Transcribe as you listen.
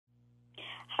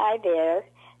Hi there,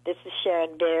 this is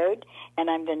Sharon Baird, and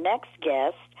I'm the next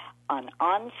guest on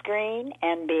Screen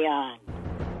and Beyond.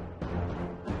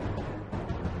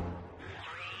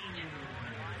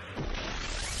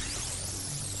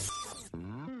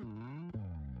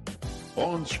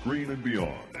 On Screen and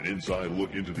Beyond, an inside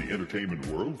look into the entertainment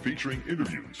world featuring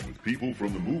interviews with people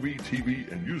from the movie, TV,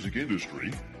 and music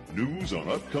industry, news on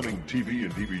upcoming TV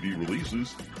and DVD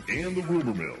releases, and the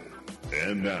rumor mill.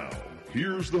 And now,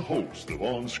 here's the host of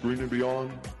On Screen and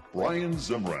Beyond, Brian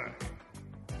Zemrak.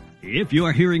 If you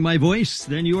are hearing my voice,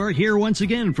 then you are here once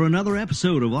again for another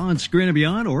episode of On Screen and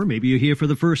Beyond, or maybe you're here for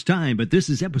the first time, but this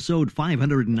is episode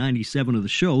 597 of the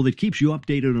show that keeps you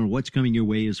updated on what's coming your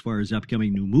way as far as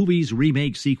upcoming new movies,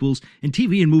 remakes, sequels, and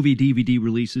TV and movie DVD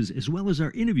releases, as well as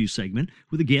our interview segment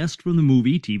with a guest from the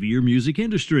movie, TV, or music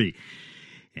industry.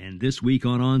 And this week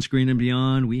on Screen and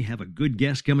Beyond, we have a good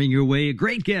guest coming your way, a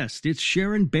great guest. It's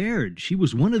Sharon Baird. She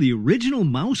was one of the original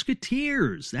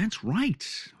Mouseketeers. That's right,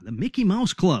 the Mickey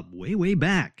Mouse Club, way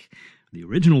back, the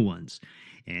original ones.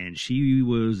 And she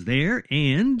was there,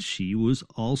 and she was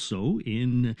also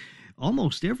in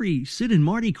almost every Sid and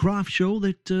Marty Krofft show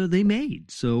that they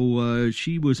made. So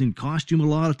she was in costume a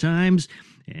lot of times.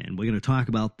 And we're going to talk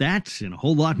about that and a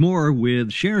whole lot more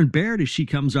with Sharon Baird as she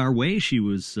comes our way. She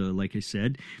was, like I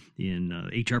said, in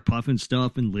H.R. Puffin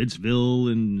stuff and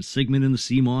Lidsville and Sigmund and the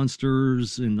Sea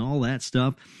Monsters and all that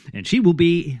stuff. And she will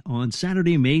be on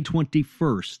Saturday, May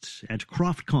 21st at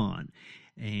CroftCon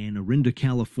in Orinda,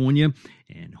 California.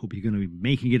 And hope you're going to be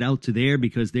making it out to there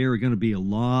because there are going to be a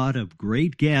lot of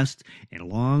great guests, and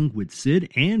along with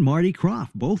Sid and Marty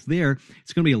Krofft, both there.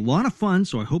 It's going to be a lot of fun,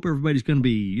 so I hope everybody's going to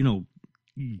be,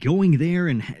 going there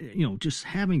and, just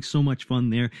having so much fun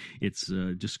there. It's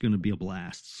just going to be a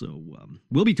blast. So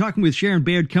we'll be talking with Sharon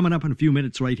Baird coming up in a few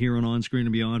minutes right here on Screen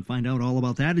and Beyond. Find out all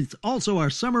about that. It's also our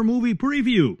summer movie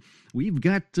preview. We've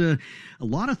got a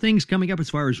lot of things coming up as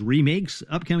far as remakes,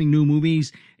 upcoming new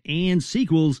movies, and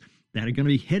sequels that are going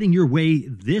to be heading your way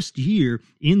this year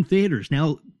in theaters.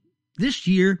 Now, this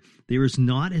year, there is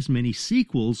not as many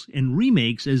sequels and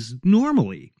remakes as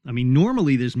normally. I mean,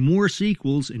 normally there's more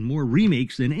sequels and more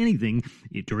remakes than anything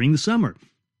during the summer.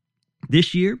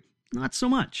 This year, not so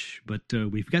much, but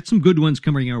we've got some good ones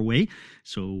coming our way,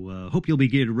 so hope you'll be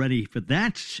getting ready for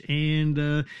that.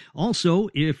 And also,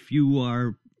 if you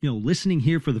are listening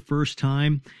here for the first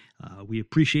time, we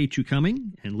appreciate you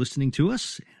coming and listening to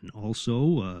us. And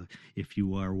also, if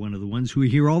you are one of the ones who are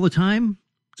here all the time,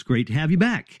 it's great to have you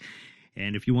back.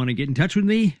 And if you want to get in touch with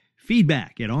me,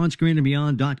 feedback at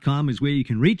onscreenandbeyond.com is where you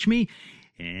can reach me.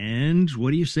 And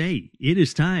what do you say? It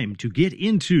is time to get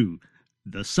into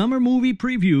the summer movie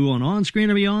preview on Screen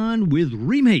and Beyond with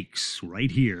remakes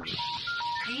right here.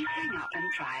 Please hang up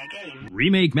and try again.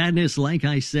 Remake madness, like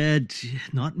I said,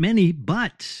 not many,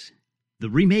 but the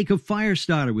remake of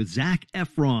Firestarter with Zac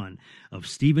Efron of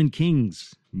Stephen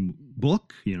King's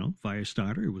book,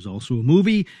 Firestarter. It was also a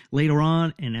movie later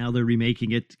on, and now they're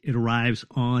remaking it. It arrives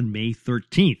on May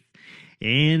 13th.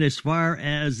 And as far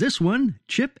as this one,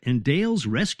 Chip and Dale's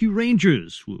Rescue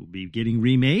Rangers will be getting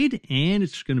remade, and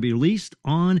it's going to be released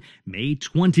on May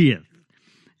 20th.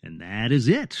 And that is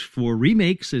it for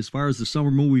remakes as far as the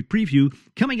summer movie preview.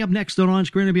 Coming up next on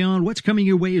Screen and Beyond, what's coming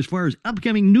your way as far as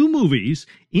upcoming new movies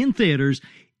in theaters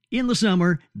in the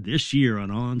summer this year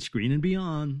on Screen and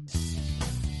Beyond.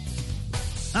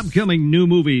 Upcoming new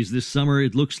movies this summer,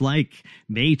 it looks like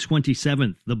May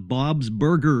 27th, the Bob's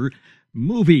Burger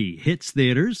movie hits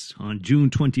theaters. On June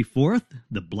 24th,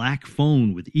 The Black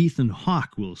Phone with Ethan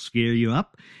Hawke will scare you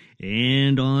up.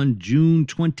 And on June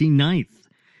 29th,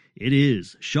 it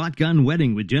is Shotgun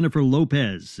Wedding with Jennifer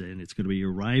Lopez, and it's going to be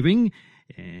arriving.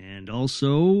 And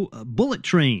also, Bullet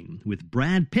Train with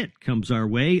Brad Pitt comes our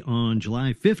way on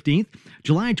July 15th.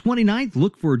 July 29th,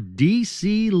 look for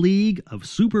DC League of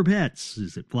Super Pets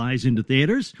as it flies into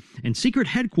theaters. And Secret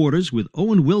Headquarters with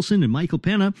Owen Wilson and Michael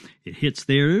Pena, it hits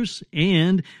theaters.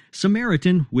 And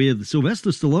Samaritan with Sylvester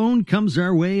Stallone comes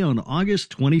our way on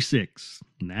August 26th.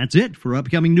 And that's it for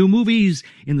upcoming new movies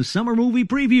in the summer movie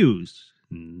previews.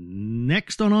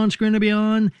 Next on Screen and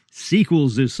Beyond,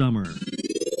 sequels this summer.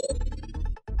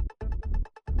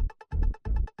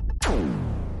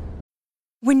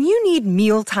 When you need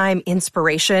mealtime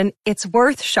inspiration, it's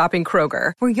worth shopping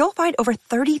Kroger, where you'll find over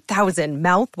 30,000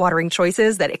 mouth-watering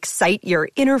choices that excite your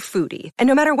inner foodie. And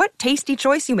no matter what tasty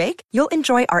choice you make, you'll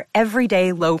enjoy our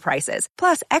everyday low prices,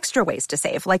 plus extra ways to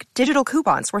save, like digital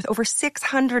coupons worth over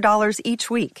 $600 each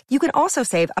week. You can also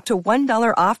save up to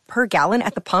 $1 off per gallon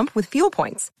at the pump with fuel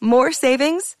points. More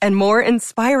savings and more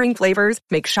inspiring flavors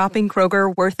make shopping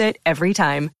Kroger worth it every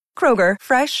time. Kroger,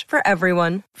 fresh for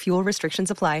everyone. Fuel restrictions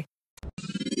apply.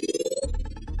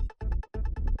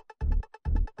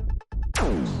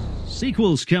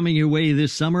 Sequels coming your way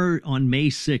this summer. On May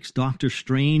 6th, Doctor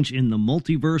Strange in the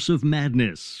Multiverse of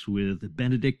Madness with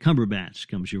Benedict Cumberbatch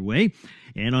comes your way.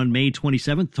 And on May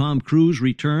 27th, Tom Cruise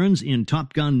returns in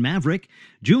Top Gun Maverick.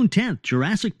 June 10th,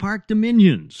 Jurassic Park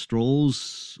Dominion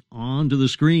strolls onto the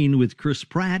screen with Chris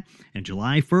Pratt. And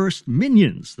July 1st,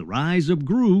 Minions, The Rise of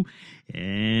Gru.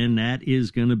 And that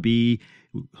is going to be,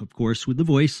 of course, with the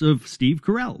voice of Steve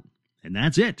Carell. And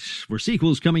that's it for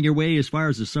sequels coming your way as far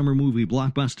as the summer movie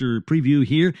blockbuster preview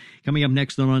here. Coming up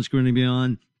next on Screen and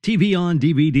Beyond, TV on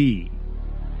DVD.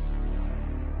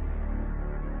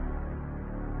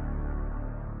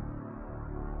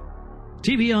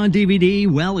 TV on DVD,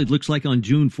 well, it looks like on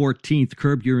June 14th,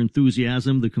 Curb Your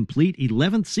Enthusiasm, the complete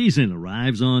 11th season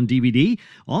arrives on DVD.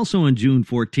 Also on June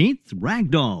 14th,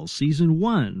 Ragdoll Season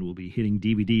 1 will be hitting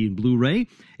DVD and Blu-ray.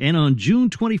 And on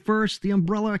June 21st, The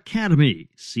Umbrella Academy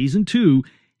Season 2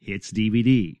 hits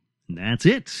DVD. And that's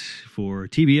it for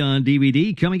TV on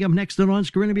DVD. Coming up next on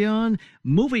Screen and Beyond,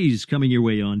 movies coming your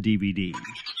way on DVD.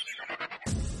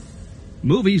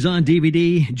 Movies on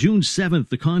DVD, June 7th,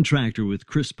 The Contractor with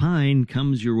Chris Pine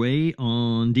comes your way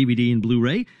on DVD and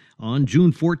Blu-ray. On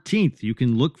June 14th, you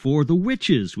can look for The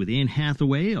Witches with Anne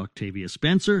Hathaway, Octavia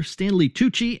Spencer, Stanley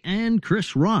Tucci, and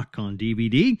Chris Rock on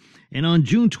DVD. And on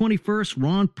June 21st,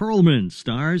 Ron Perlman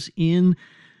stars in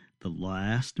The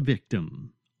Last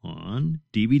Victim on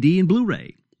DVD and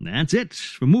Blu-ray. That's it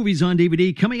for movies on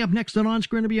DVD. Coming up next on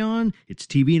Screen and Beyond, it's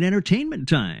TV and entertainment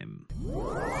time.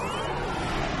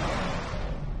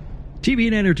 TV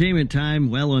and entertainment time.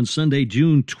 Well, on Sunday,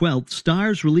 June 12th,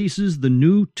 Starz releases the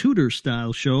new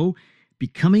Tudor-style show,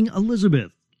 Becoming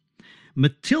Elizabeth.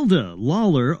 Matilda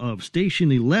Lawler of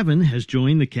Station 11 has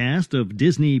joined the cast of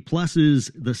Disney Plus's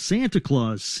The Santa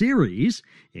Claus series,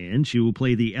 and she will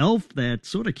play the elf that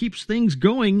sort of keeps things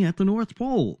going at the North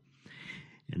Pole.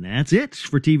 And that's it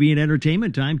for TV and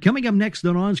entertainment time. Coming up next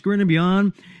on Screen and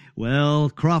Beyond, well,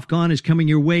 CroftCon is coming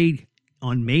your way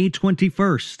on May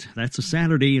 21st. That's a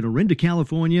Saturday in Orinda,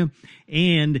 California.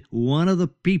 And one of the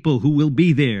people who will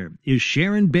be there is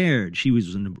Sharon Baird. She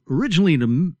was originally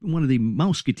one of the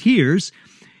Mouseketeers,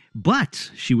 but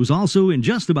she was also in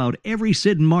just about every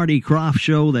Sid and Marty Krofft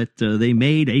show that they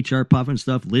made, H.R. Puff and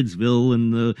stuff, Lidsville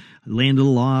and the Land of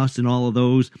the Lost and all of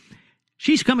those.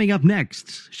 She's coming up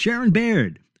next, Sharon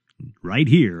Baird, right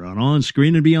here on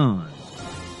Screen and Beyond.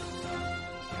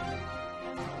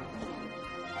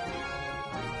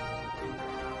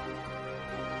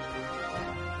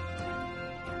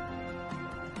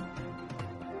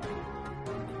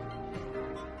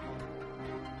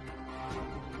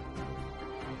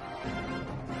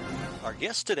 Our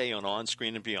guest today on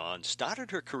Screen and Beyond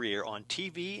started her career on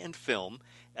TV and film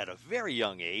at a very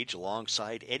young age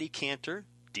alongside Eddie Cantor,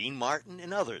 Dean Martin,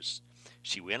 and others.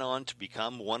 She went on to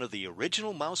become one of the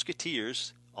original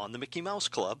Mouseketeers on the Mickey Mouse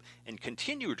Club and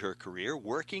continued her career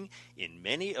working in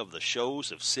many of the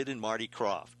shows of Sid and Marty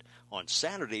Krofft. On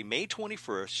Saturday, May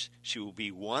 21st, she will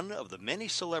be one of the many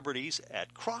celebrities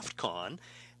at CroftCon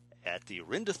at the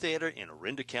Orinda Theater in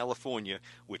Orinda, California,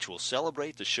 which will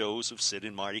celebrate the shows of Sid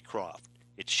and Marty Krofft.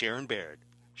 It's Sharon Baird.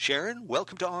 Sharon,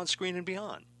 welcome to On Screen and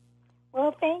Beyond.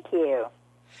 Well, thank you.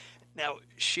 Now,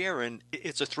 Sharon,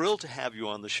 it's a thrill to have you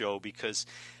on the show because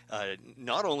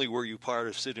not only were you part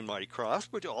of Sid and Marty Krofft,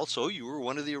 but also you were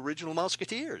one of the original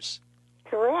Mouseketeers.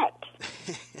 Correct.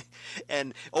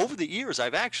 And over the years,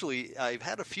 I've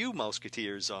had a few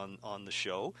Mouseketeers on the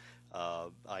show.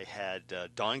 I had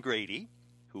Don Grady,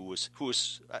 who was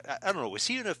I don't know, was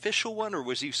he an official one or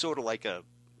was he sort of like a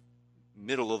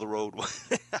middle of the road one?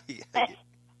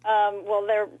 Well,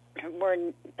 there were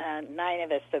 9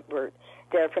 of us that were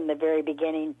there from the very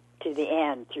beginning to the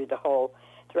end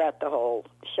throughout the whole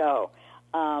show.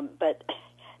 But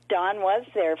Don was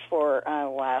there for a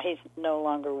while. He's no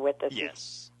longer with us.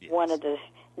 Yes. One of the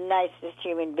nicest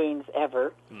human beings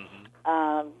ever. Mm-hmm.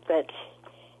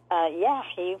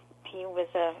 He was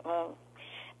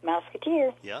a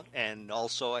Mouseketeer. Yeah, and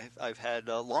also I've had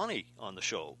Lonnie on the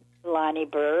show. Lonnie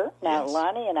Burr. Now, Yes.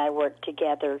 Lonnie and I worked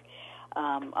together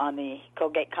on the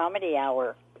Colgate Comedy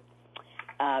Hour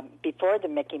before the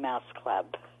Mickey Mouse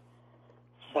Club.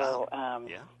 So Wow.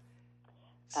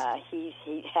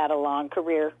 he had a long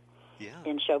career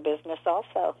in show business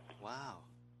also. Wow,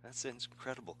 that's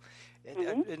incredible.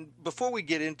 And before we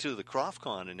get into the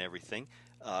CroftCon and everything,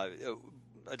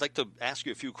 I'd like to ask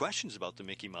you a few questions about the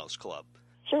Mickey Mouse Club.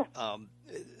 Sure.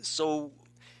 So,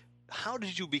 how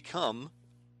did you become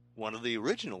one of the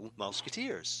original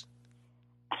Mouseketeers?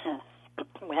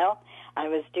 Well, I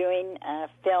was doing a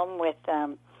film with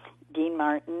Dean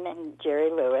Martin and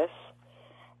Jerry Lewis,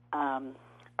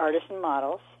 Artisan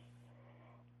Models,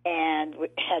 and we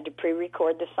had to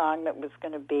pre-record the song that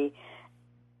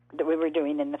we were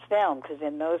doing in the film, because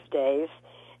in those days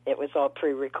it was all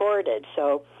pre-recorded.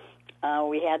 So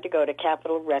we had to go to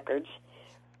Capitol Records,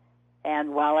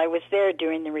 and while I was there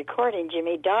doing the recording,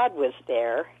 Jimmy Dodd was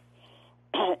there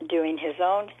doing his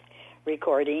own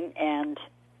recording, and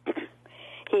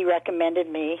he recommended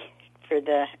me for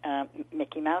the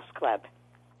Mickey Mouse Club.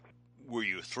 Were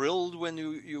you thrilled when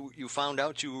you found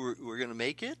out you were going to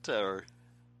make it, or?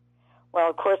 Well,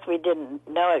 of course, we didn't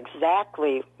know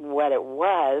exactly what it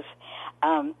was.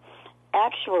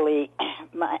 Actually,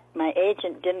 my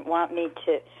agent didn't want me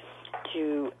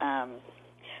to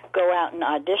go out and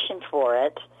audition for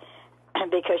it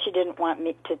because she didn't want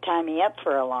me to tie me up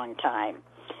for a long time.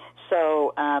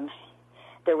 So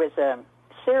there was a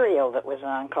serial that was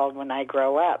on called When I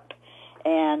Grow Up,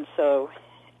 and so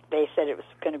they said it was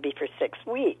going to be for 6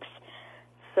 weeks.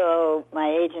 So my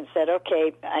agent said,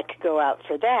 okay, I could go out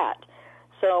for that.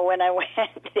 So when I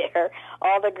went there,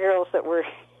 all the girls that were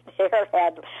there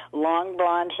had long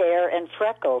blonde hair and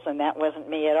freckles, and that wasn't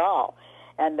me at all.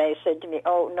 And they said to me,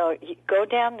 oh, no, you go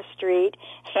down the street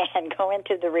and go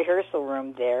into the rehearsal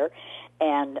room there.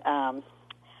 And I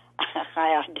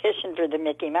auditioned for the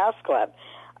Mickey Mouse Club.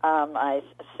 I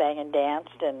sang and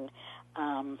danced and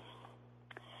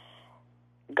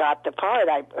got the part.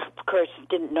 I, of course,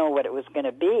 didn't know what it was going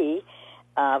to be,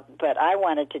 but I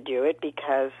wanted to do it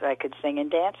because I could sing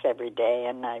and dance every day,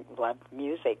 and I loved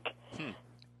music.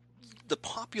 The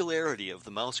popularity of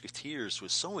the Mouseketeers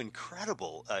was so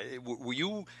incredible. Were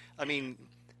you, I mean,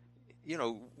 you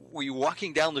know, were you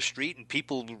walking down the street and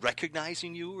people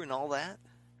recognizing you and all that?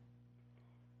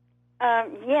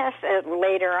 Yes,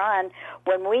 later on,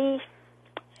 when we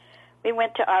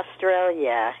went to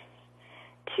Australia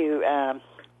to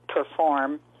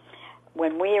perform,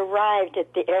 when we arrived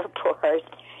at the airport,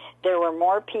 there were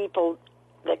more people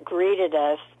that greeted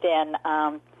us than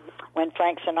when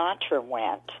Frank Sinatra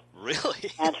went.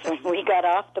 Really? And when we got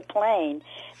off the plane,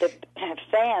 the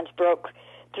fans broke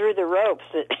through the ropes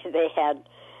that they had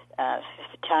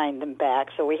tying them back,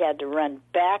 so we had to run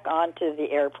back onto the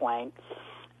airplane,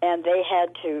 and they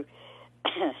had to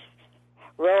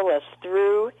roll us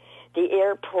through the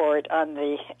airport on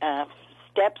the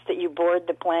steps that you board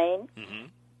the plane,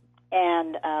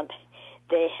 and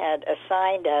they had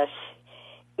assigned us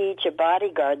each a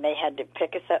bodyguard, and they had to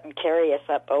pick us up and carry us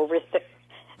up over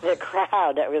the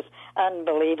crowd. It was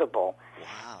unbelievable.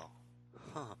 Wow.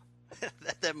 Huh.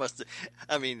 That must have,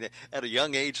 I mean, at a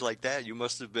young age like that, you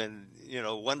must have been, you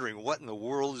know, wondering what in the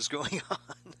world is going on.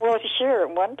 Well, sure.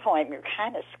 At one point, we were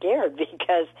kind of scared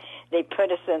because they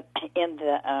put us in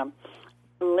the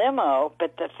limo,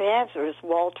 but the fans was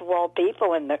wall-to-wall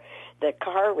people, and the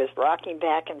car was rocking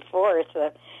back and forth.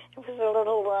 It was a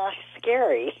little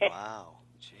scary. Wow.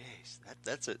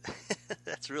 That's it.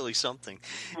 That's really something.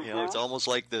 You know, it's almost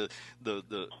like the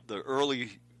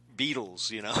early Beatles.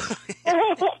 You know.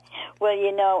 Well,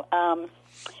 you know,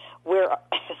 we're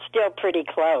still pretty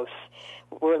close.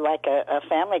 We're like a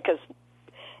family because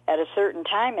at a certain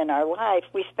time in our life,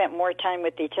 we spent more time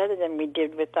with each other than we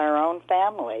did with our own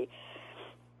family.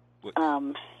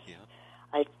 Yeah.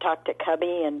 I talked to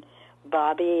Cubby and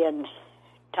Bobby and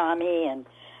Tommy and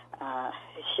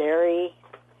Sherry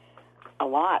a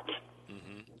lot.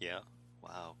 Yeah.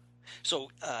 Wow. So,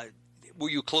 were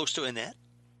you close to Annette?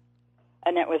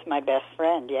 Annette was my best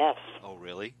friend, yes. Oh,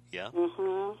 really? Yeah.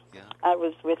 Yeah. I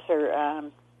was with her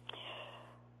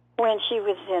when she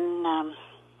was in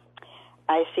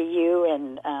ICU,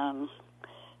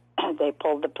 and they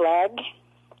pulled the plug.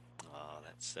 Oh,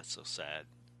 that's so sad.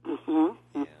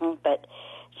 But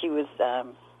she was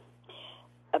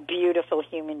a beautiful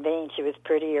human being. She was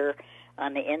prettier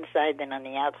on the inside than on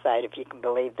the outside, if you can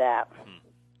believe that.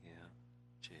 Yeah.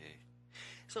 Gee.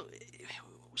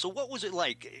 So what was it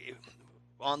like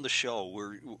on the show?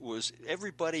 Was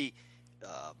everybody,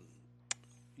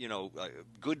 you know,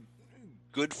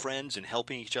 good friends and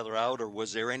helping each other out, or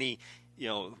was there any, you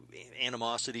know,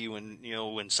 animosity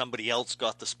when somebody else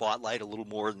got the spotlight a little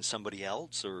more than somebody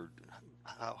else, or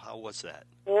how was that?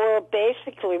 Well,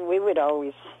 basically, we would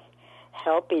always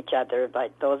help each other.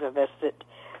 Like those of us that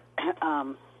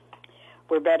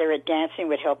were better at dancing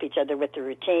would help each other with the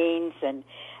routines, and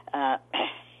of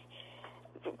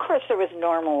course there was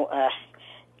normal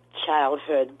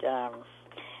childhood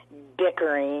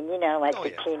bickering, you know, like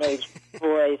the teenage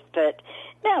boys, but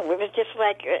no, it was just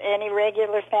like any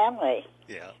regular family.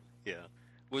 Yeah.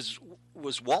 Was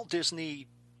Walt Disney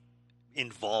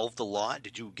involved a lot?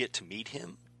 Did you get to meet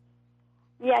him?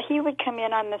 Yeah, he would come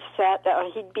in on the set.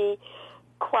 He'd be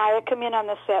quiet, come in on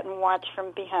the set and watch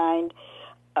from behind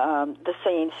the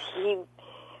scenes. He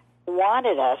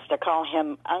wanted us to call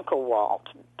him Uncle Walt,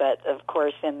 but of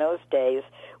course in those days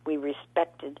we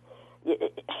respected,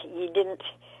 you didn't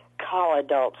call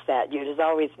adults that. You was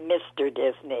always Mr.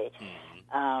 Disney.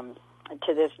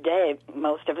 To this day,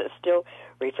 most of us still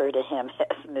refer to him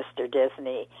as Mr.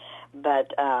 Disney,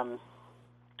 but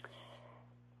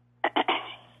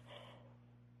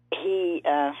he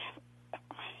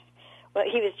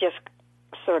was just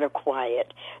sort of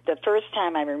quiet. The first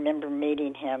time I remember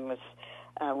meeting him was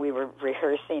we were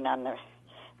rehearsing on the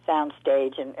sound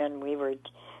stage, and we were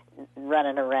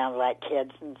running around like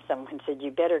kids, and someone said, "You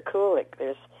better cool it,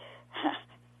 there's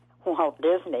Walt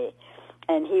Disney."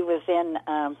 And he was in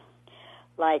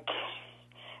like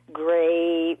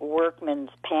gray workman's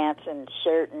pants and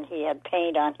shirt, and he had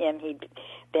paint on him. He'd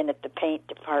been at the paint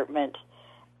department.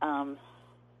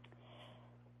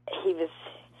 He was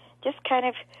just kind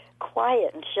of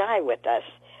quiet and shy with us.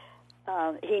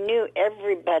 He knew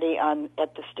everybody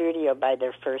at the studio by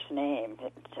their first name.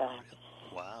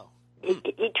 Wow.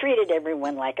 He treated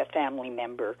everyone like a family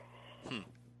member.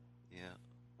 Yeah.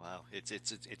 Wow.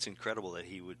 It's incredible that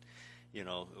he would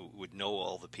know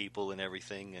all the people and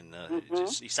everything, and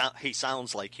he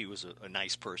sounds like he was a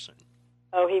nice person.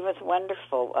 Oh, he was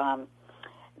wonderful.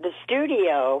 The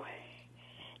studio,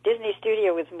 Disney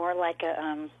Studio, was more like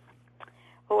a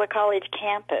college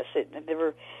campus. There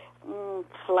were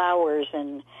flowers,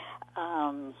 and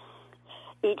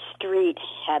each street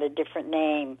had a different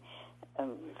name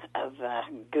of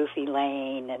Goofy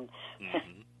Lane, and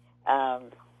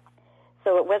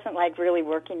so it wasn't like really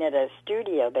working at a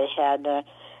studio. They had a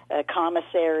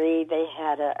commissary, they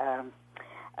had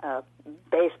a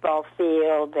baseball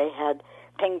field, they had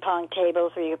ping pong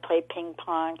tables where you could play ping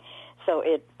pong. So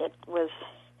it was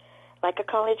like a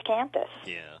college campus.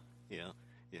 Yeah.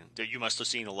 You must have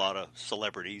seen a lot of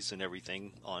celebrities and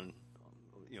everything on,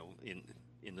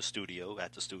 in the studio,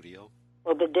 at the studio.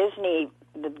 Well, the Disney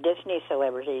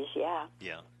celebrities, yeah.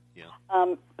 Yeah.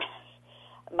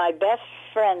 My best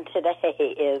friend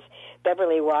today is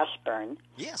Beverly Washburn.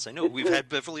 Yes, I know. We've had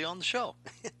Beverly on the show.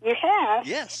 You have?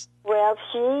 Yes. Well,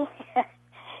 she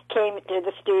came to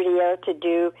the studio to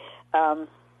do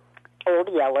Old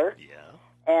Yeller. Yeah.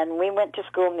 And we went to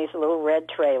school in these little red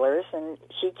trailers, and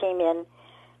she came in,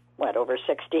 over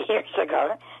 60 years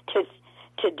ago,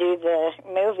 to do the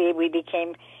movie. We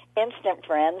became instant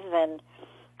friends, and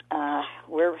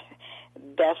we're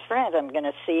best friends. I'm going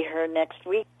to see her next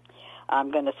week. I'm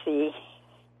going to see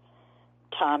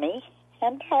Tommy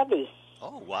and Bobby.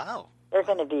 Oh, wow. They're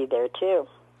going to be there, too.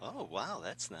 Oh, wow,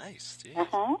 that's nice. Jeez.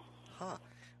 Uh-huh. Huh.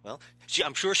 Well,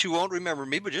 I'm sure she won't remember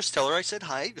me, but just tell her I said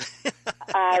hi.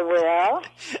 I will.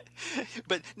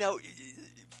 But now,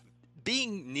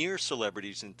 being near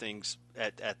celebrities and things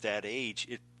at that age,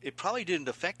 it probably didn't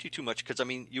affect you too much because,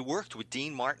 you worked with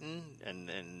Dean Martin and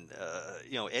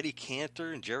Eddie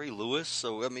Cantor and Jerry Lewis,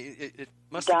 so, it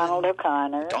must have been... Donald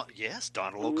O'Connor. Yes,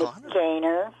 Donald O'Connor. Mick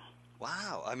Gaynor.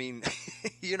 Wow,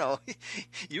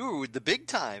 you were with the big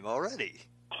time already.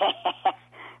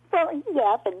 Well,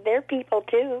 yeah, but they're people,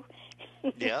 too.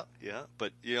 Yeah,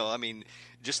 but,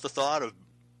 just the thought of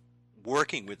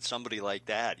working with somebody like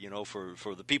that,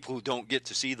 for the people who don't get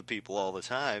to see the people all the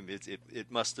time, it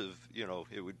must have,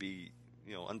 it would be,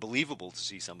 unbelievable to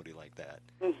see somebody like that.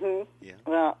 Mm-hmm. Yeah.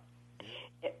 Well,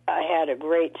 I had a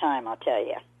great time, I'll tell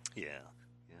you. Yeah.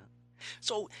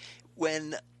 So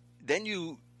when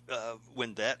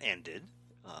that ended,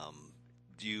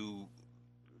 you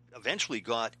eventually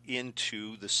got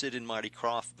into the Sid and Marty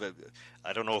Krofft.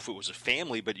 I don't know if it was a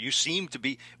family, but you seem to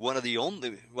be one of the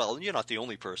only, well, you're not the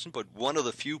only person, but one of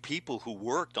the few people who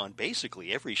worked on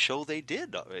basically every show they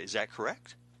did. Is that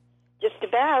correct? Just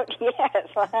about, yes.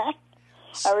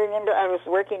 I remember I was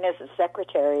working as a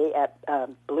secretary at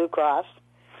Blue Cross,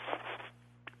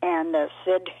 and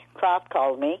Sid Krofft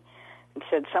called me and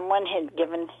said someone had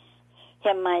given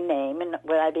him my name, and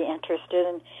would I be interested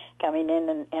in coming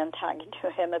in and talking to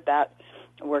him about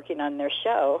working on their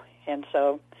show. And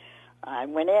so I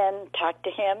went in, talked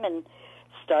to him, and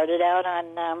started out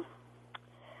on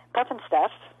Puffin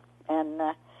Stuff, and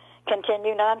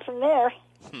continued on from there.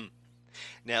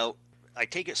 Now, I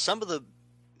take it some of the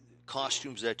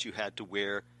costumes that you had to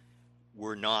wear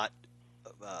were not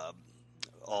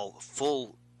all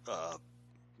full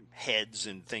heads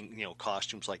and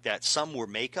costumes like that. Some were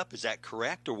makeup. Is that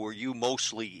correct, or were you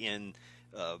mostly in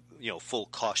full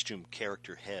costume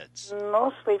character heads?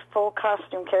 Mostly full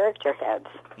costume character heads.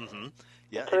 Mm-hmm.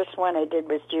 Yeah. The first one I did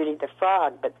was Judy the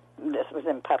Frog, but this was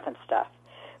in Puffin Stuff.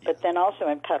 But then also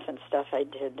in Puffin Stuff I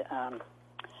did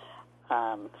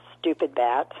Stupid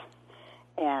Bat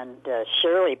and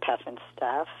Shirley Puffin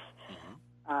Stuff.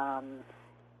 Mm-hmm.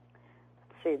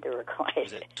 Let's see, there were quite.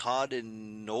 Was it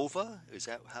Todinova? Is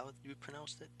that how you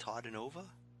pronounced it? Todinova?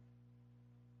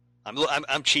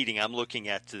 I'm cheating. I'm looking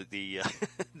at the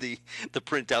the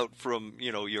printout from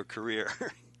your career.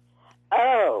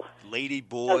 Oh, Lady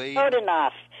Boyd.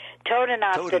 Todinoff,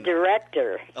 the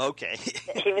director. Okay.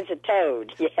 He was a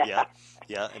toad. Yeah.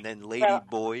 Yeah. And then Lady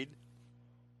Boyd.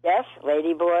 Yes,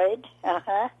 Lady Boyd.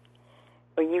 Uh-huh.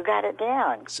 Well, you got it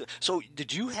down. So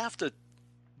did you have to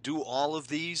do all of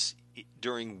these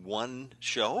during one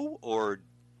show, or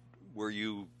were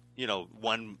you,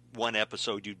 one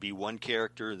episode you'd be one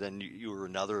character, then you were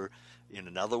another in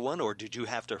another one, or did you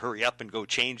have to hurry up and go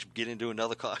change, get into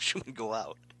another costume, and go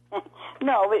out?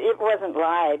 No, it wasn't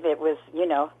live. It was, you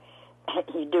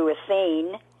do a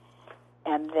scene,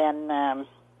 and then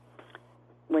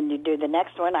when you do the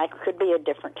next one, I could be a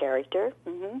different character.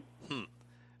 Mm-hmm.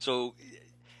 So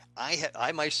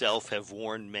I myself have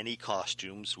worn many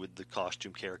costumes with the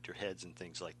costume character heads and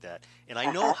things like that, and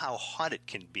I know how hot it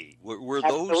can be. Were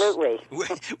Absolutely.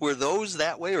 were those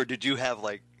that way, or did you have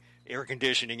like air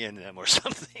conditioning in them or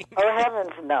something? Oh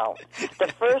heavens, no!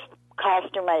 The first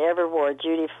costume I ever wore,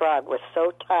 Judy Frog, was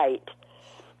so tight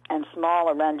and small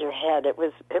around your head. It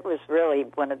was really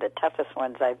one of the toughest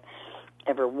ones I've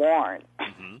ever worn,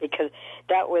 because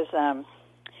that was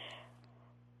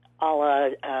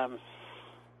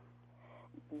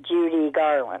Judy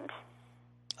Garland.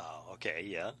 Oh, okay,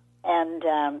 yeah.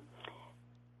 And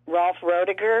Rolf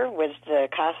Roediger was the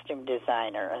costume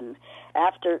designer, and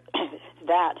after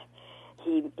that,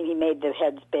 he made the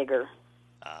heads bigger.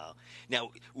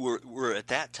 Now, were at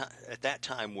that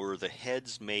time were the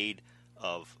heads made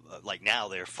of like now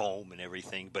they're foam and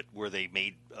everything, but were they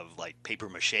made of like paper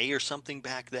mache or something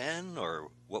back then, or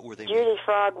what were they? Judy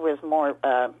Frog was more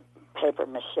paper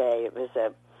mache. It was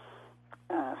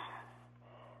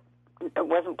it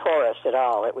wasn't porous at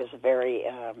all. It was very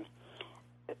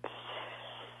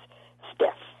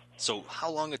stiff. So,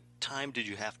 how long a time did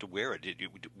you have to wear it?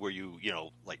 Were you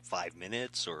like 5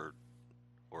 minutes or?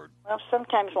 Well,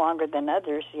 sometimes longer than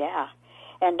others, yeah.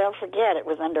 And don't forget, it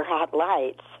was under hot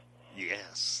lights.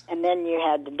 Yes. And then you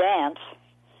had to dance.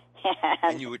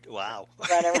 And you would run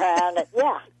around.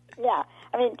 Yeah.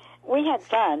 I mean, we had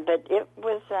fun, but it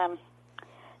was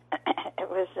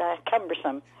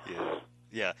cumbersome.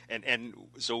 Yeah. And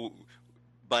so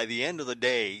by the end of the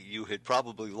day, you had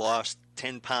probably lost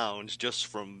 10 pounds just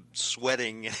from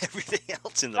sweating and everything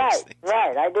else in those things.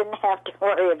 Right. I didn't have to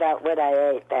worry about what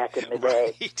I ate back in the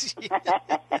day.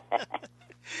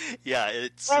 Yeah,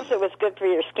 it's... Plus, it was good for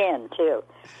your skin, too.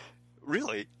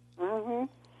 Really?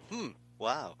 Mm-hmm.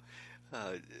 Wow.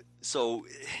 So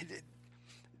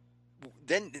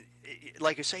then,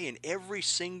 like I say, in every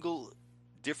single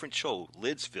different show,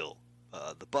 Lidsville,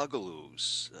 the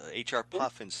Bugaloos, H.R.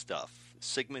 Puffin stuff,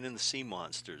 Sigmund and the Sea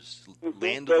Monsters,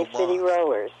 Land of the Lost. Bay City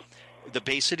Rollers. The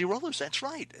Bay City Rollers, that's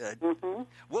right.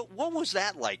 What was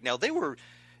that like? Now, they were,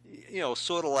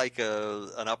 sort of like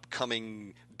an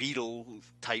upcoming Beatle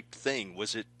type thing.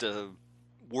 Was it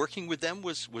working with them?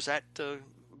 Was that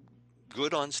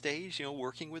good on stage,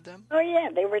 working with them? Oh, yeah,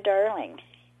 they were darling.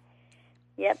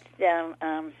 Yep.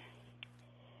 Of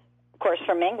course,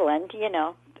 from England,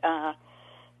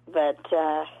 but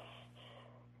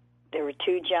there were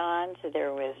two Johns.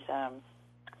 There was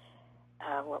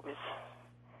what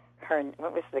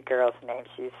was the girl's name?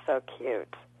 She was so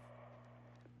cute.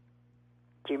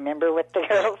 Do you remember what the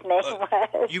girl's name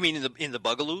was? You mean in the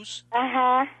Bugaloos?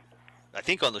 Uh-huh. I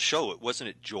think on the show, wasn't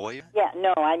it Joy? Yeah,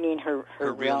 no, I mean her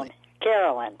real name.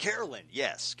 Carolyn. Carolyn,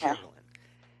 yes, Carolyn.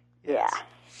 Yes.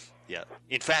 Yeah.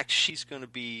 In fact, she's going to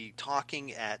be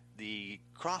talking at the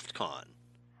CroftCon.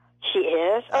 She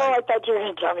is? I thought you were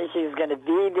going to tell me she was going to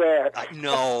be there.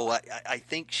 No, I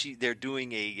think they're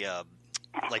doing a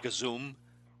Zoom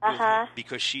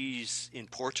because she's in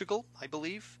Portugal, I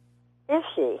believe. Is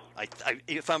she?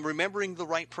 If I'm remembering the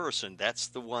right person, that's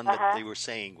the one that they were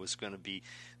saying was going to be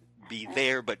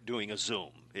there, but doing a Zoom.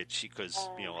 Because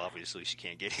obviously she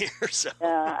can't get here. So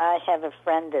I have a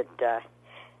friend that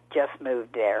just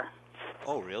moved there.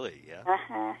 Oh, really?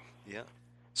 Yeah. Yeah.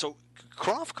 So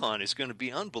CroftCon is going to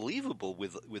be unbelievable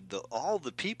with all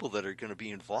the people that are going to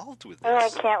be involved with this. Oh, I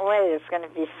can't wait. It's going to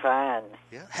be fun.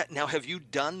 Yeah. Now, have you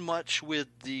done much with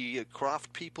the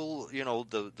Croft people,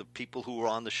 the people who are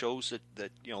on the shows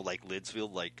that like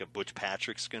Lidsville, like Butch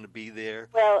Patrick's going to be there?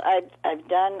 Well, I've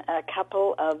done a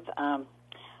couple of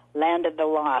Land of the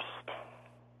Lost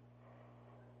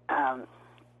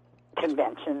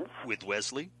conventions. With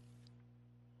Wesley?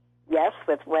 Yes,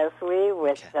 with Wesley,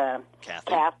 with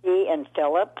Kathy and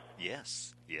Philip.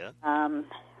 Yes, yeah.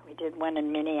 We did one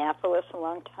in Minneapolis a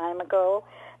long time ago.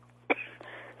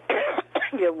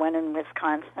 did one in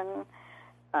Wisconsin.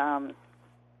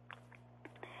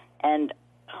 And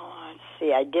let's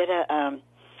see, I did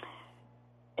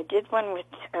one with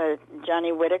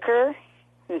Johnny Whitaker,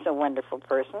 who's a wonderful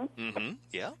person. Mm-hmm.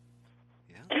 Yeah.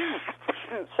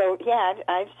 So yeah,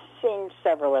 I've seen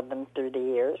several of them through the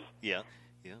years. Yeah.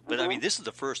 But I mean, this is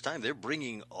the first time they're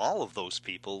bringing all of those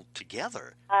people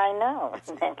together. I know.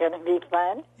 Isn't that going to be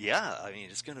fun? Yeah. I mean,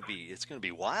 it's going to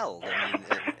be wild. I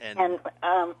mean,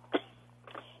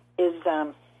 is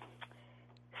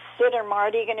Sid or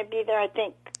Marty going to be there? I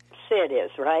think Sid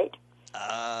is, right?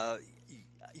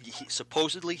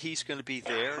 Supposedly he's going to be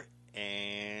there,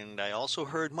 and I also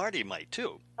heard Marty might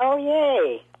too. Oh,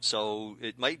 yay. So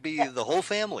it might be the whole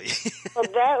family. Well,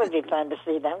 that would be fun to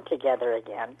see them together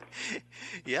again.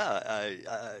 Yeah.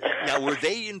 Now, were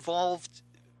they involved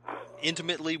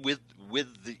intimately with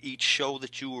each show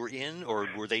that you were in, or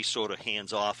were they sort of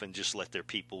hands-off and just let their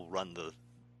people run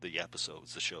the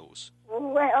episodes, the shows?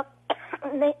 Well,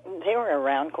 they were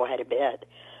around quite a bit.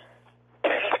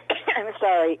 I'm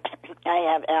sorry, I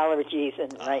have allergies,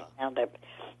 and right now the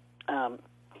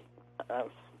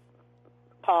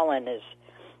pollen has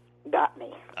got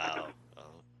me.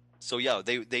 So yeah,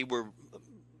 they were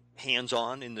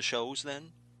hands-on in the shows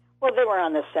then? Well, they were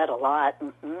on the set a lot.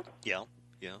 Mm-hmm. Yeah.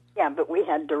 Yeah, but we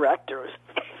had directors.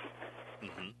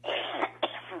 Mm-hmm.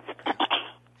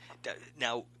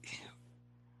 Now,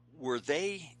 were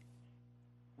they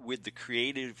with the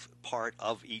creative part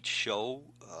of each show?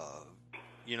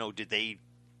 Did they?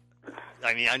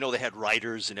 I mean, I know they had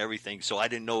writers and everything, so I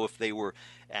didn't know if they were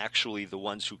actually the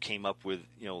ones who came up with,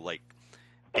 like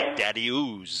Big Daddy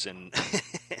Ooze and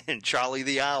and Charlie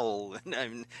the Owl. I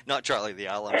mean, not Charlie the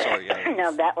Owl. I'm sorry.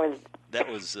 No, that was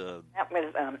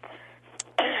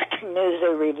News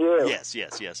and Review.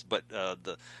 Yes. But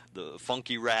the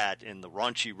Funky Rat and the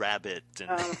Raunchy Rabbit.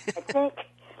 And I think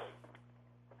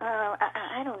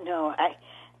I don't know.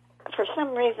 For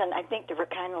some reason, I think they were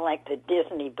kind of like the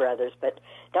Disney Brothers, but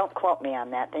don't quote me on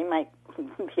that. They might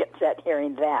be upset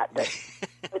hearing that. But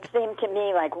it seemed to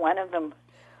me like one of them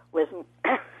was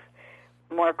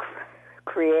more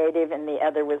creative and the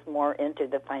other was more into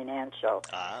the financial.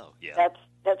 Oh, yeah.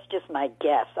 That's just my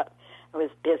guess. I was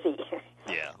busy.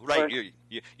 Yeah, right.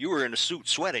 You were in a suit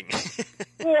sweating.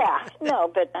 Yeah, no,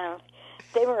 but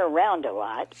they were around a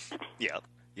lot. Yeah.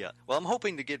 Well, I'm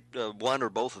hoping to get one or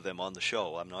both of them on the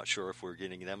show. I'm not sure if we're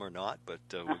getting them or not, but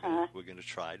we're going to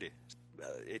try to.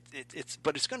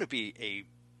 But it's going to be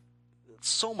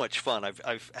so much fun.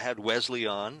 I've had Wesley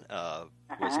on,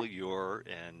 Wesley Ure,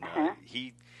 and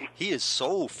he is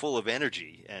so full of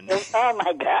energy. And oh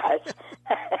my gosh,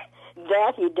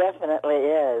 that he definitely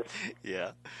is.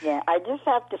 Yeah. Yeah, I just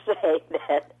have to say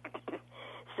that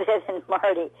Sid and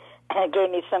Marty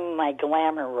gave me some of my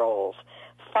glamour roles.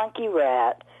 Funky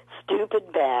Rat,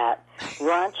 Stupid Bat,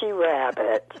 Raunchy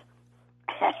Rabbit.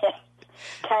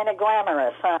 Kind of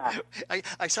glamorous, huh?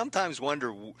 I sometimes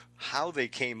wonder how they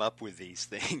came up with these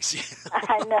things.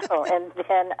 I know. And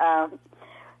then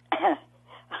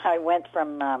I went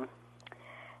from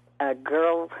a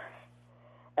girl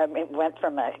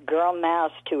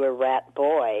mouse to a rat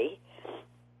boy.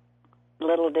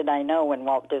 Little did I know when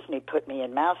Walt Disney put me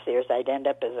in mouse ears, I'd end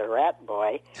up as a rat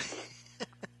boy.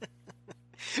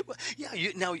 Well,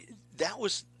 yeah. Now that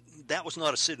was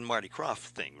not a Sid and Marty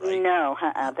Krofft thing, right? No,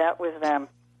 that was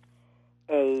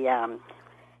a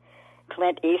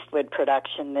Clint Eastwood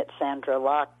production that Sandra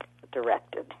Locke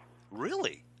directed.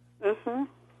 Really? Mm-hmm.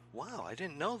 Wow, I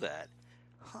didn't know that.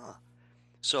 Huh.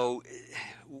 So,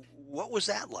 what was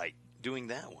that like, doing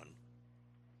that one?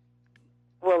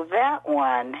 Well, that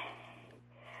one,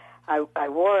 I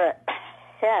wore a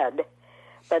head,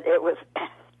 but it was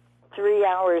 3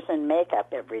 hours in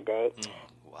makeup every day,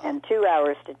 wow. and 2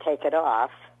 hours to take it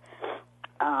off.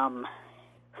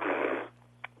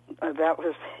 That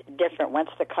was different.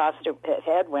 Once the costume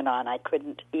head went on, I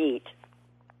couldn't eat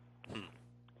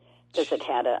because it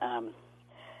had a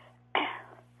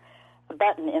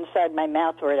button inside my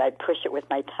mouth where I'd push it with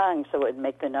my tongue so it would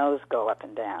make the nose go up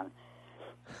and down.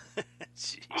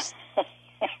 Jeez.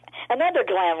 Another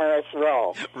glamorous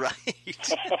role.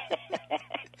 Right.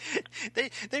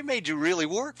 They made you really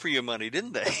work for your money,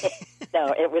 didn't they? No,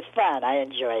 it was fun. I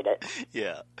enjoyed it.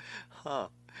 Yeah. Huh.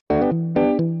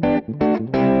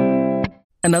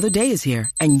 Another day is here,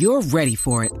 and you're ready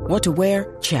for it. What to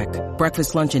wear? Check.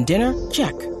 Breakfast, lunch, and dinner?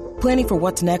 Check. Planning for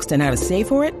what's next and how to save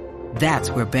for it?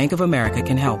 That's where Bank of America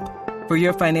can help. For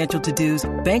your financial to-dos,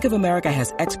 Bank of America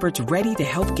has experts ready to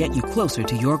help get you closer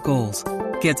to your goals.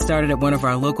 Get started at one of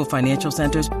our local financial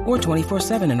centers or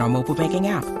 24/7 in our mobile banking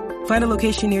app. Find a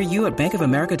location near you at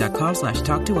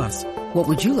bankofamerica.com/talktous. What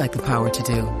would you like the power to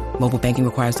do? Mobile banking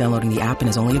requires downloading the app and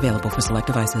is only available for select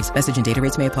devices. Message and data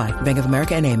rates may apply. Bank of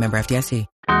America N.A., member FDIC.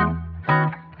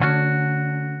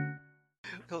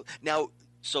 Now,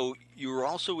 so you were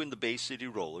also in the Bay City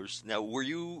Rollers. Now, were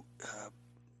you?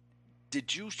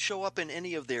 Did you show up in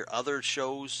any of their other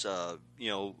shows?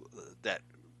 That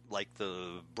like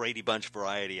the Brady Bunch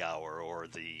Variety Hour or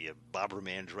the Barbara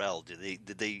Mandrell. Did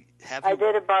they have? I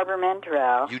did a Barbara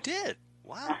Mandrell. You did.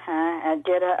 Wow. I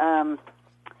did a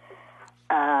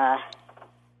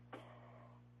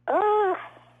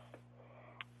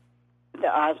the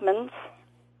Osmonds.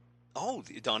 Oh,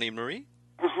 Donnie and Marie.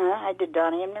 I did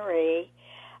Donnie and Marie.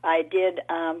 I did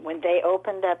when they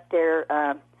opened up their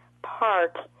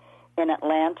park in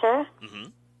Atlanta. Mm-hmm.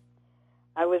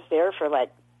 I was there for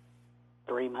like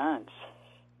 3 months.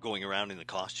 Going around in the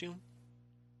costume?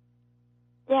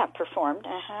 Yeah, performed.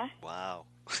 Wow.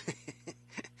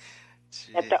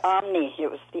 At the Omni. It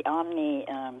was the Omni,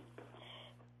 and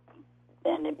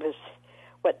it was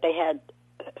what they had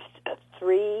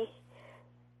 3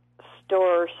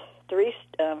 stores, 3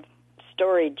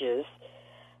 storages,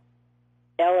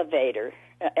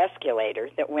 escalator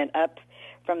that went up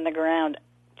from the ground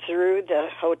through the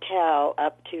hotel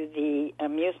up to the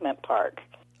amusement park.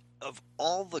 Of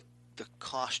all the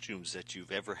costumes that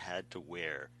you've ever had to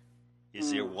wear,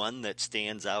 is there one that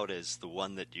stands out as the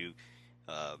one that you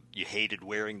hated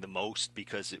wearing the most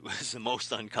because it was the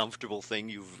most uncomfortable thing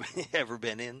you've ever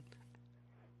been in?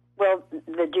 Well,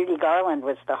 the Judy Garland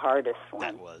was the hardest one.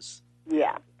 That was.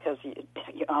 Yeah, because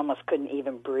you almost couldn't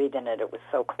even breathe in it. It was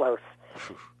so close.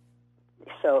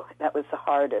 So that was the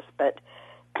hardest. But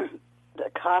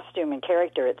the costume and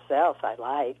character itself I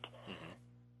liked.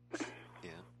 Mm-hmm.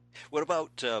 Yeah. What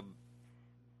about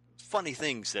funny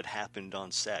things that happened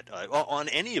on set? On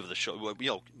any of the shows,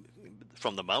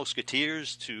 from the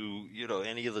Mouseketeers to,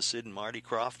 any of the Sid and Marty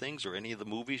Krofft things or any of the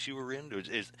movies you were in?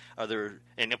 Are there,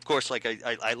 and of course, like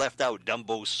I left out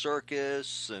Dumbo's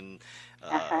Circus and,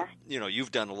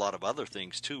 you've done a lot of other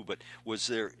things too, but was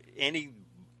there any,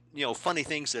 funny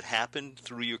things that happened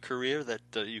through your career that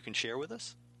you can share with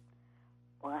us?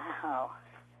 Wow.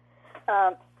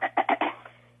 I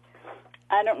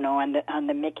don't know, on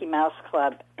the Mickey Mouse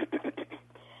Club,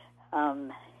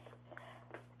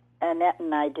 Annette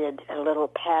and I did a little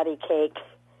patty cake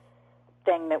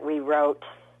thing that we wrote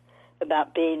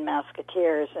about being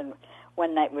Mouseketeers, and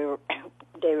one night we were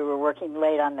working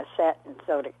late on the set, and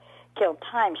so to kill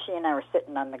time, she and I were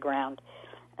sitting on the ground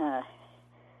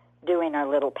doing our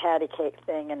little patty cake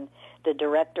thing, and the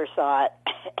director saw it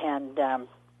and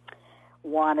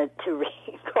wanted to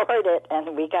record it,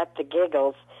 and we got the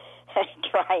giggles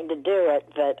trying to do it,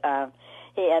 but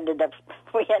we ended up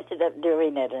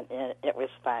doing it, and it was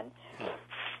fun.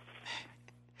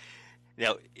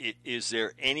 Now, is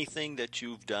there anything that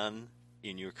you've done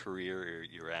in your career or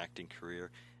your acting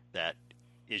career that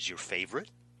is your favorite?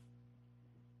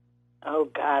 Oh,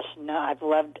 gosh, no. I've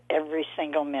loved every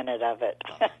single minute of it.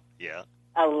 Yeah.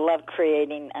 I love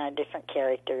creating different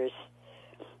characters.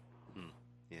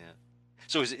 Yeah.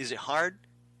 So is it hard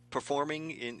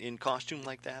performing in costume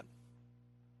like that?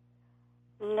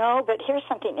 No, but here's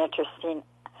something interesting.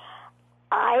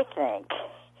 I think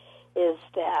is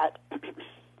that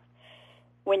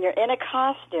when you're in a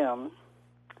costume,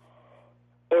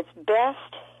 it's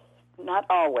best, not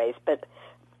always, but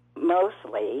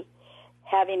mostly,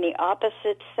 having the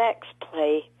opposite sex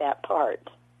play that part,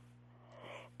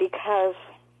 because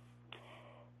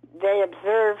they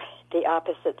observe the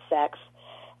opposite sex,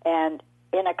 and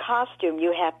in a costume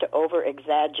you have to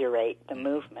over-exaggerate the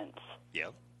movements.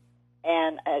 Yep.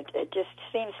 And it just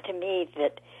seems to me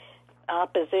that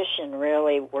opposition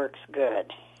really works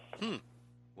good.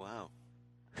 Wow.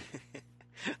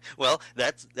 Well,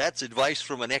 that's advice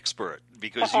from an expert,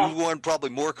 because you've worn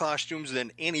probably more costumes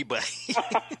than anybody.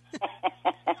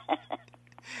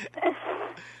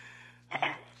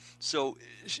 So,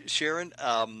 Sharon,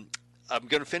 I'm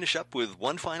going to finish up with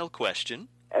one final question.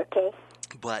 Okay.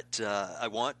 But I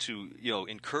want to,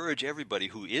 encourage everybody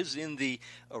who is in the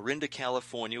Orinda,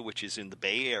 California, which is in the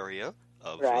Bay Area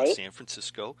of San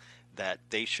Francisco, that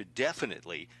they should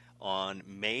definitely, on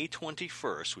May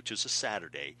 21st, which is a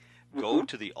Saturday, go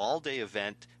to the all-day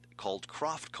event called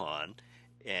CroftCon,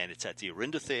 and it's at the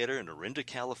Orinda Theater in Orinda,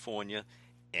 California,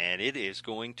 and it is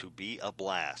going to be a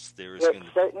blast. It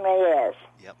certainly is.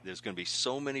 Yep, there's going to be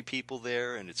so many people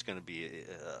there, and it's going to be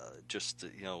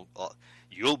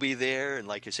you'll be there, and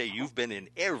like I say, you've been in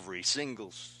every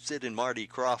single Sid and Marty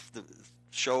Krofft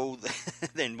show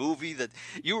than movie that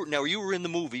you were in the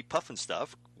movie Puff and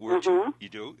Stuff, weren't you? You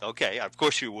do? Okay, of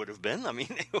course you would have been. I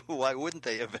mean, why wouldn't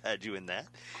they have had you in that?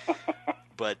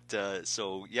 But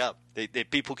so yeah, they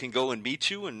people can go and meet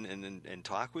you and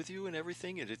talk with you and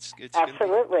everything, and it's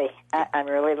absolutely. I'm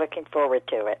really looking forward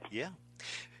to it. Yeah.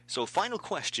 So final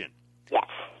question. Yes.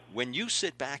 When you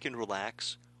sit back and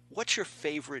relax, what's your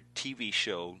favorite TV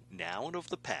show now and of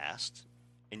the past,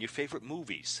 and your favorite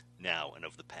movies now and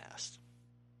of the past?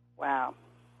 Wow.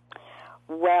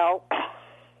 Well,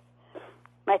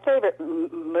 my favorite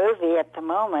movie at the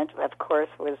moment, of course,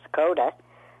 was Coda.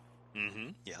 Mm-hmm.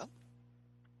 Yeah.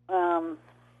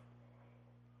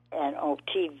 And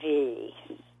TV.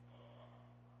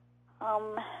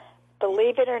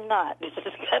 Believe it or not, this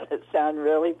is going to sound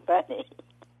really funny.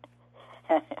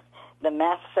 The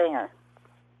Masked Singer.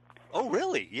 Oh,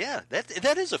 really? Yeah,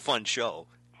 that is a fun show.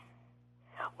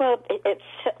 Well, it's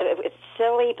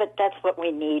silly, but that's what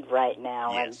we need right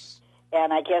now. Yes.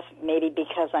 And I guess maybe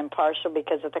because I'm partial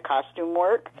because of the costume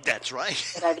work. That's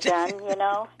right. That I've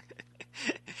done,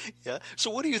 Yeah.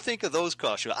 So what do you think of those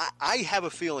costumes? I have a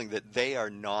feeling that they are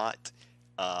not.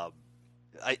 I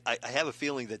have a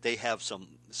feeling that they have some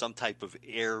type of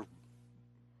air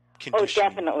conditioning. Oh,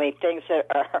 definitely. Things are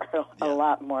a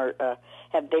lot more.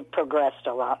 They progressed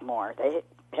a lot more. They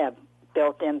have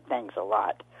built in things a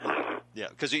lot. Yeah,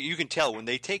 because you can tell when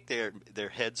they take their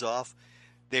heads off,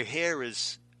 their hair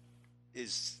is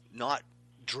not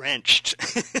drenched.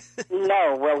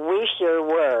 No, well, we sure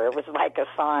were. It was like a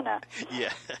sauna.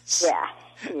 Yes.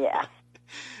 Yeah.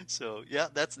 So yeah,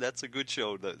 that's a good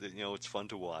show. That it's fun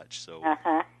to watch. So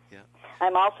yeah.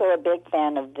 I'm also a big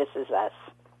fan of This Is Us.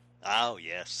 Oh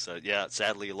yes, yeah.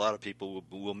 Sadly, a lot of people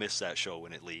will miss that show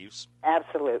when it leaves.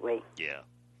 Absolutely. Yeah.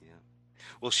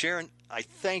 Well, Sharon, I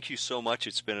thank you so much.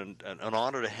 It's been an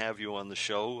honor to have you on the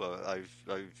show.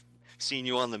 I've seen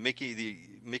you on the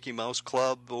Mickey Mouse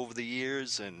Club over the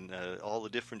years, and all the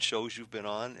different shows you've been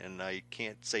on. And I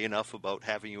can't say enough about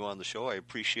having you on the show. I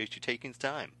appreciate you taking the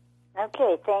time.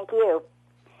 Okay, thank you.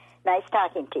 Nice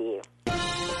talking to you.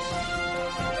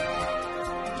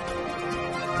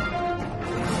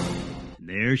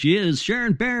 There she is,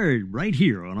 Sharon Baird, right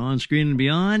here on Screen and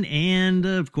Beyond. And,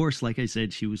 of course, like I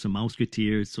said, she was a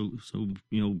Mouseketeer. So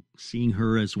seeing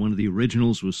her as one of the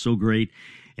originals was so great.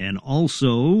 And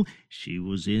also, she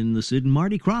was in the Sid and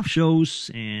Marty Krofft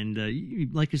shows. And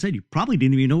like I said, you probably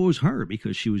didn't even know it was her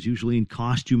because she was usually in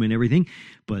costume and everything.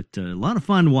 But a lot of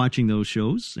fun watching those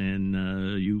shows.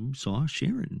 And you saw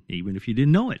Sharon, even if you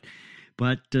didn't know it.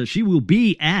 But she will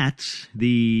be at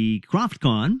the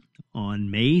CroftCon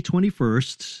on May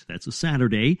 21st. That's a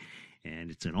Saturday, and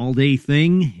it's an all-day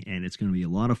thing, and it's going to be a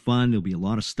lot of fun. There'll be a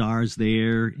lot of stars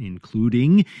there,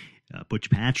 including Butch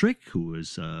Patrick, who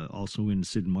was also in the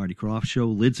Sid and Marty Krofft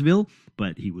show, Lidsville,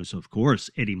 but he was, of course,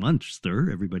 Eddie Munster.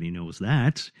 Everybody knows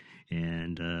that.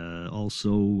 And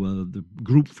also the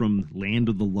group from Land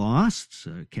of the Lost,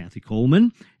 Kathy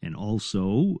Coleman, and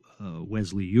also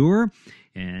Wesley Ure.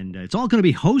 And it's all going to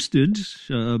be hosted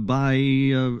by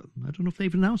I don't know if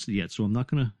they've announced it yet, so I'm not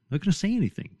going to say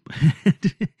anything.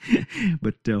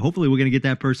 But hopefully we're going to get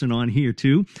that person on here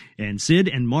too. And Sid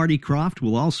and Marty Krofft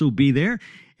will also be there,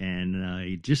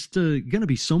 and just going to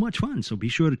be so much fun. So be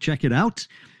sure to check it out.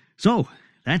 So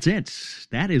that's it.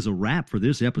 That is a wrap for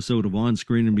this episode of On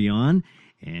Screen and Beyond.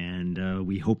 And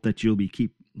we hope that you'll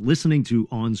keep listening to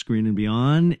On Screen and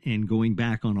Beyond and going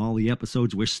back on all the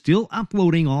episodes. We're still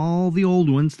uploading all the old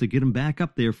ones to get them back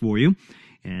up there for you.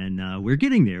 And we're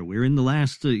getting there. We're in the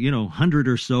last, 100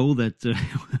 or so that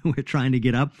we're trying to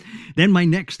get up. Then my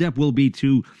next step will be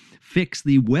to fix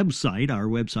the website, our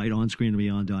website,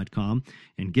 onscreenandbeyond.com,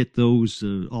 and get those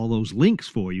all those links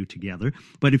for you together.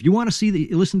 But if you want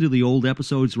to listen to the old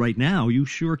episodes right now, you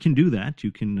sure can do that.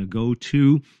 You can go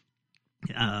to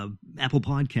Apple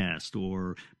Podcast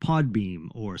or Podbeam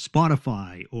or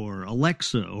Spotify or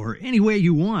Alexa or anywhere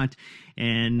you want,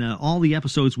 and all the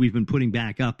episodes we've been putting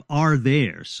back up are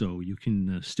there, so you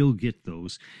can still get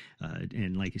those.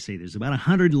 And like I say, there's about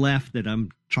 100 left that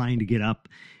I'm trying to get up,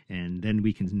 and then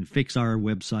we can fix our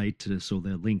website so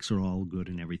the links are all good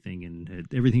and everything, and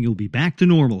everything will be back to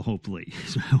normal, hopefully.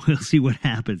 So we'll see what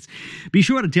happens. Be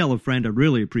sure to tell a friend. I'd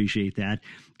really appreciate that.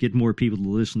 Get more people to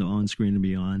listen to On Screen and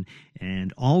Beyond.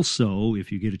 And also, if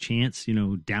you get a chance,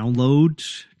 download,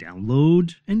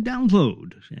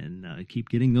 and keep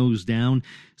getting those down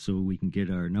so we can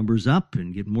get our numbers up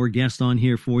and get more guests on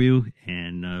here for you.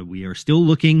 And we are still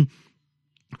looking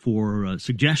for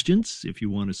suggestions. If you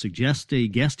want to suggest a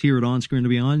guest here at On Screen and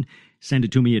Beyond, send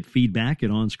it to me at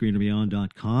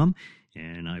feedback@onscreenandbeyond.com.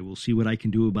 and I will see what I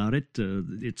can do about it.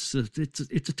 It's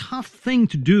a tough thing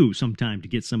to do sometimes to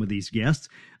get some of these guests.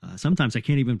 Sometimes I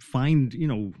can't even find,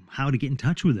 how to get in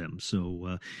touch with them.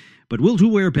 So, but we'll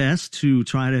do our best to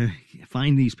try to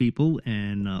find these people,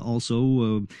 and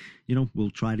also, we'll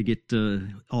try to get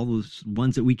all those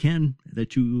ones that we can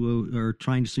that you are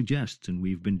trying to suggest. And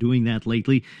we've been doing that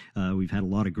lately. We've had a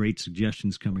lot of great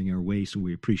suggestions coming our way, so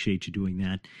we appreciate you doing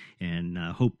that. And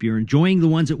hope you're enjoying the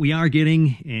ones that we are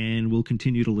getting, and we'll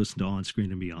continue to listen to On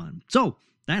Screen and Beyond. So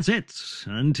that's it.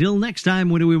 Until next time,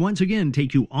 when we once again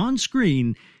take you on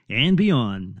screen and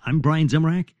beyond, I'm Brian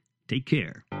Zemrak. Take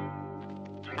care.